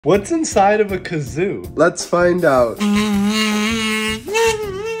What's inside of a kazoo? Let's find out. We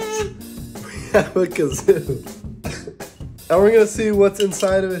have a kazoo. And we're gonna see what's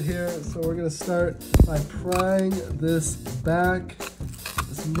inside of it here. So we're gonna start by prying this back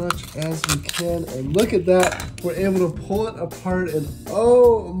as much as we can. And look at that, we're able to pull it apart and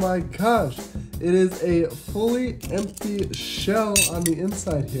oh my gosh, it is a fully empty shell on the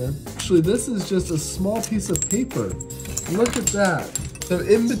inside here. Actually, this is just a small piece of paper. Look at that. So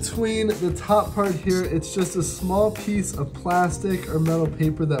in between the top part here, it's just a small piece of plastic or metal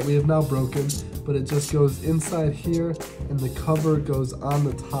paper that we have now broken, but it just goes inside here and the cover goes on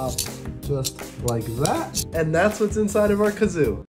the top just like that. And that's what's inside of our kazoo.